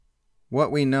What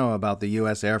we know about the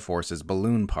U.S. Air Force's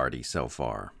balloon party so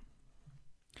far.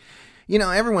 You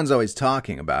know, everyone's always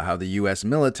talking about how the U.S.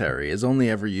 military is only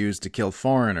ever used to kill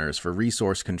foreigners for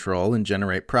resource control and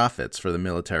generate profits for the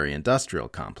military-industrial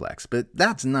complex, but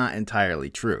that's not entirely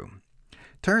true.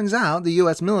 Turns out the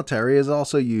U.S. military is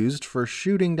also used for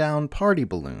shooting down party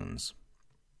balloons.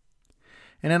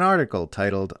 In an article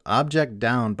titled, "Object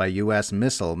Downed by U.S.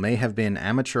 Missile May Have Been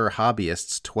Amateur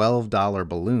Hobbyist's $12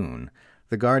 Balloon,"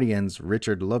 The Guardian's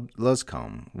Richard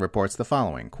Luscombe reports the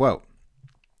following, quote,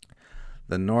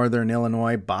 "The Northern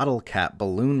Illinois Bottle Cap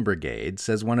Balloon Brigade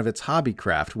says one of its hobby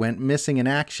craft went missing in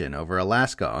action over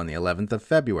Alaska on the 11th of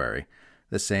February.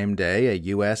 The same day, a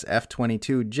U.S.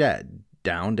 F-22 jet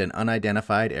downed an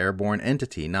unidentified airborne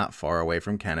entity not far away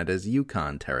from Canada's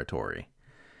Yukon Territory."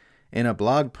 In a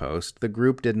blog post, the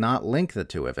group did not link the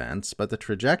two events, but the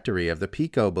trajectory of the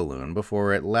Pico balloon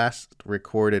before it last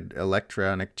recorded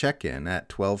electronic check-in at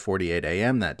 12:48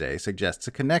 a.m. that day suggests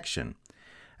a connection,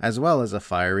 as well as a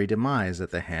fiery demise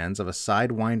at the hands of a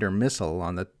Sidewinder missile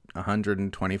on the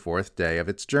 124th day of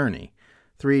its journey,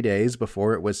 3 days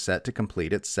before it was set to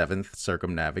complete its 7th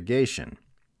circumnavigation.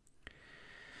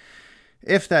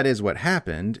 If that is what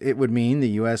happened, it would mean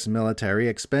the U.S. military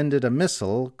expended a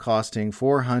missile costing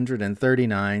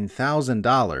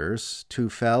 $439,000 to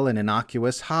fell an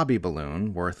innocuous hobby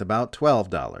balloon worth about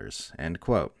 $12, end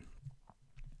quote.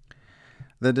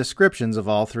 The descriptions of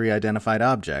all three identified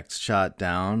objects shot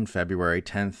down February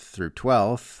 10th through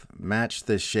 12th match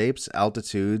the shapes,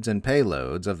 altitudes, and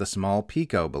payloads of the small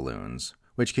Pico balloons,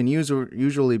 which can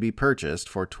usually be purchased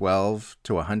for $12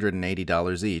 to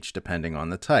 $180 each depending on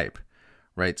the type,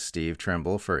 writes Steve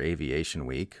Trimble for Aviation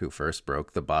Week, who first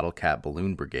broke the Bottle Cap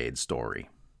Balloon Brigade story.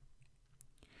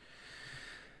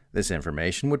 This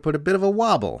information would put a bit of a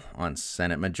wobble on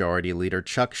Senate Majority Leader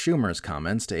Chuck Schumer's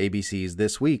comments to ABC's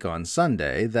This Week on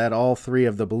Sunday that all three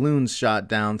of the balloons shot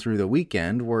down through the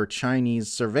weekend were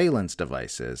Chinese surveillance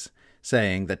devices,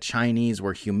 saying the Chinese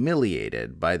were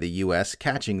humiliated by the U.S.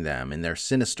 catching them in their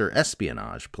sinister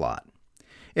espionage plot.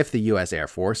 If the U.S. Air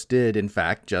Force did, in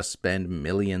fact, just spend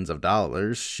millions of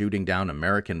dollars shooting down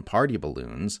American party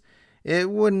balloons,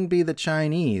 it wouldn't be the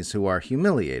Chinese who are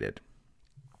humiliated.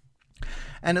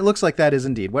 And it looks like that is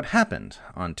indeed what happened.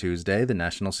 On Tuesday, the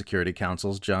National Security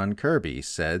Council's John Kirby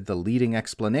said the leading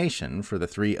explanation for the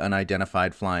three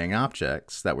unidentified flying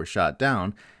objects that were shot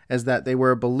down is that they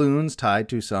were balloons tied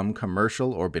to some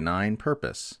commercial or benign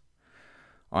purpose.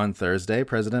 On Thursday,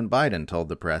 President Biden told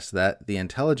the press that the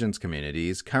intelligence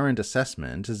community's current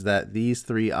assessment is that these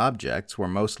three objects were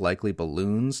most likely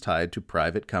balloons tied to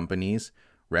private companies,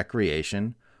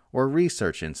 recreation, or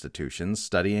research institutions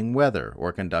studying weather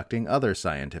or conducting other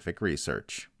scientific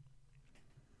research.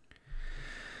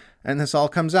 And this all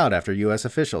comes out after U.S.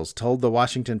 officials told the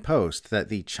Washington Post that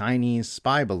the Chinese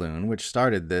spy balloon, which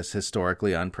started this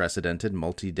historically unprecedented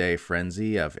multi-day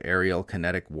frenzy of aerial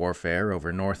kinetic warfare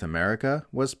over North America,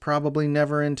 was probably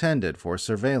never intended for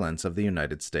surveillance of the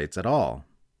United States at all.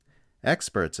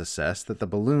 Experts assess that the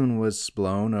balloon was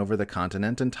blown over the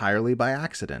continent entirely by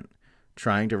accident,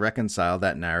 trying to reconcile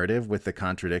that narrative with the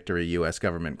contradictory U.S.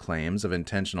 government claims of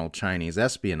intentional Chinese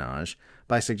espionage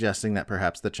by suggesting that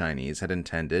perhaps the Chinese had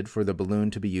intended for the balloon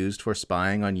to be used for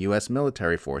spying on U.S.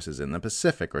 military forces in the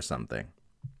Pacific or something.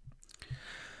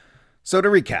 So to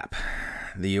recap,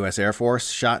 the U.S. Air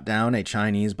Force shot down a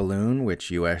Chinese balloon,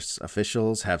 which U.S.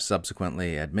 officials have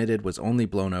subsequently admitted was only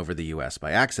blown over the U.S.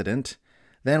 by accident,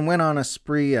 then went on a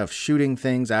spree of shooting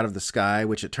things out of the sky,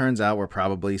 which it turns out were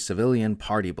probably civilian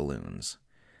party balloons.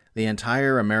 The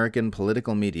entire American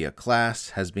political media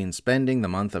class has been spending the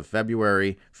month of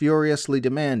February furiously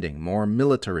demanding more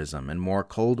militarism and more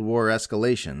Cold War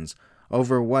escalations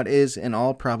over what is, in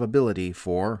all probability,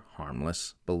 4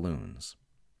 harmless balloons.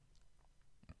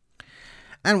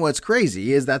 And what's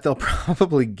crazy is that they'll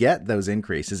probably get those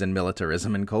increases in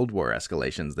militarism and Cold War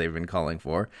escalations they've been calling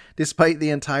for, despite the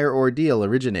entire ordeal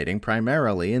originating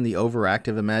primarily in the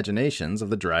overactive imaginations of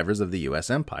the drivers of the U.S.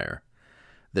 empire.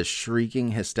 The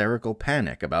shrieking hysterical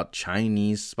panic about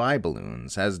Chinese spy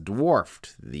balloons has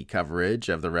dwarfed the coverage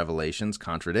of the revelations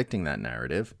contradicting that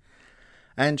narrative,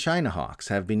 and China hawks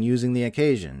have been using the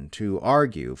occasion to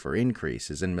argue for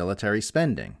increases in military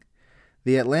spending.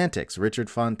 The Atlantic's Richard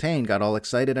Fontaine got all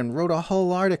excited and wrote a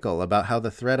whole article about how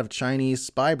the threat of Chinese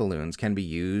spy balloons can be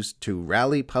used to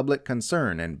rally public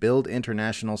concern and build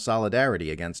international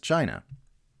solidarity against China.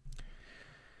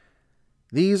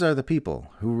 These are the people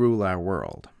who rule our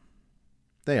world.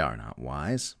 They are not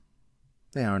wise.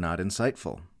 They are not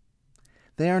insightful.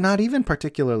 They are not even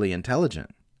particularly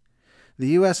intelligent.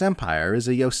 The U.S. Empire is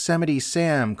a Yosemite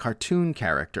Sam cartoon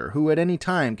character who at any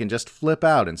time can just flip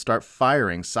out and start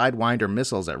firing Sidewinder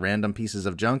missiles at random pieces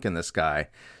of junk in the sky,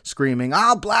 screaming,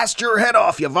 "I'll blast your head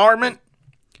off, you varmint!"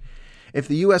 If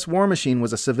the U.S. war machine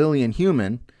was a civilian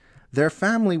human, their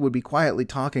family would be quietly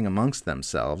talking amongst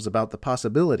themselves about the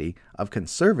possibility of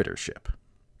conservatorship.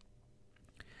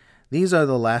 These are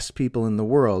the last people in the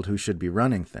world who should be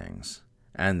running things,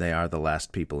 and they are the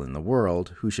last people in the world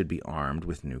who should be armed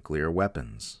with nuclear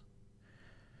weapons.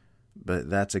 But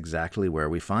that's exactly where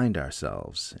we find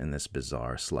ourselves in this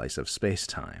bizarre slice of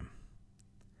space-time.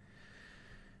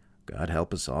 God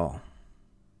help us all.